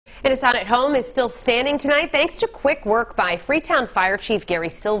And a sign at home is still standing tonight thanks to quick work by Freetown Fire Chief Gary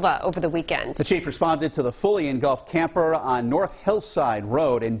Silva over the weekend. The chief responded to the fully engulfed camper on North Hillside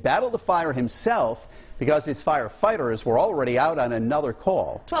Road and battled the fire himself because his firefighters were already out on another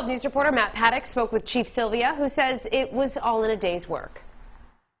call. 12 News reporter Matt Paddock spoke with Chief Sylvia, who says it was all in a day's work.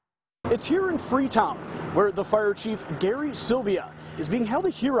 It's here in Freetown where the fire chief Gary Sylvia is being held a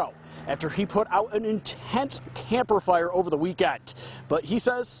hero after he put out an intense camper fire over the weekend. But he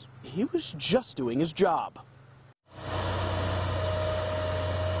says he was just doing his job.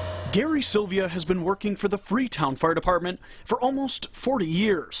 Gary Sylvia has been working for the Freetown Fire Department for almost 40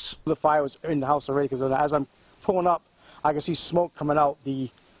 years. The fire was in the house already because as I'm pulling up, I can see smoke coming out the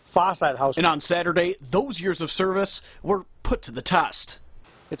far side of the house. And on Saturday, those years of service were put to the test.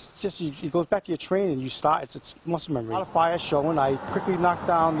 It's just, it goes back to your training. You start, it's muscle memory. A lot of fire showing. I quickly knocked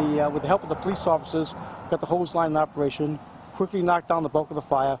down with the help of the police officers, got the hose line in operation, quickly knocked down the bulk of the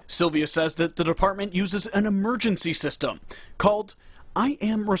fire. Sylvia says that the department uses an emergency system called I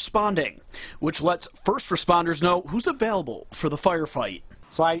Am Responding, which lets first responders know who's available for the firefight.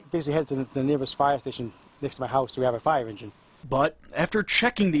 So I basically headed to the nearest fire station next to my house to grab a fire engine. But after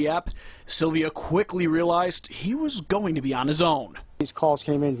checking the app, Sylvia quickly realized he was going to be on his own. These calls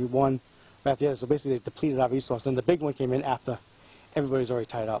came in, one after the other, so basically they depleted our resources. And the big one came in after everybody's already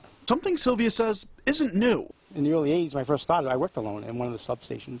tied up. Something Sylvia says isn't new. In the early 80s, when I first started, I worked alone in one of the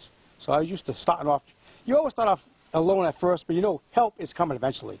substations. So I was used to starting off, you always start off alone at first, but you know help is coming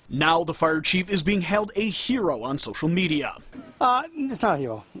eventually. Now the fire chief is being hailed a hero on social media. It's not a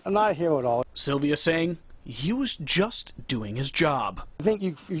hero. I'm not a hero at all. Sylvia saying he was just doing his job. I think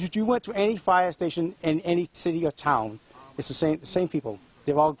if you went to any fire station in any city or town, it's the same people.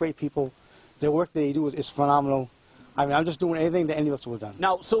 They're all great people. The work they do is phenomenal. I mean, I'm just doing anything that any of us would have done.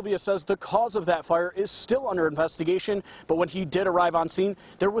 Now, Sylvia says the cause of that fire is still under investigation, but when he did arrive on scene,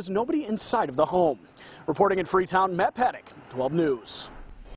 there was nobody inside of the home. Reporting in Freetown, Matt Paddock, 12 News.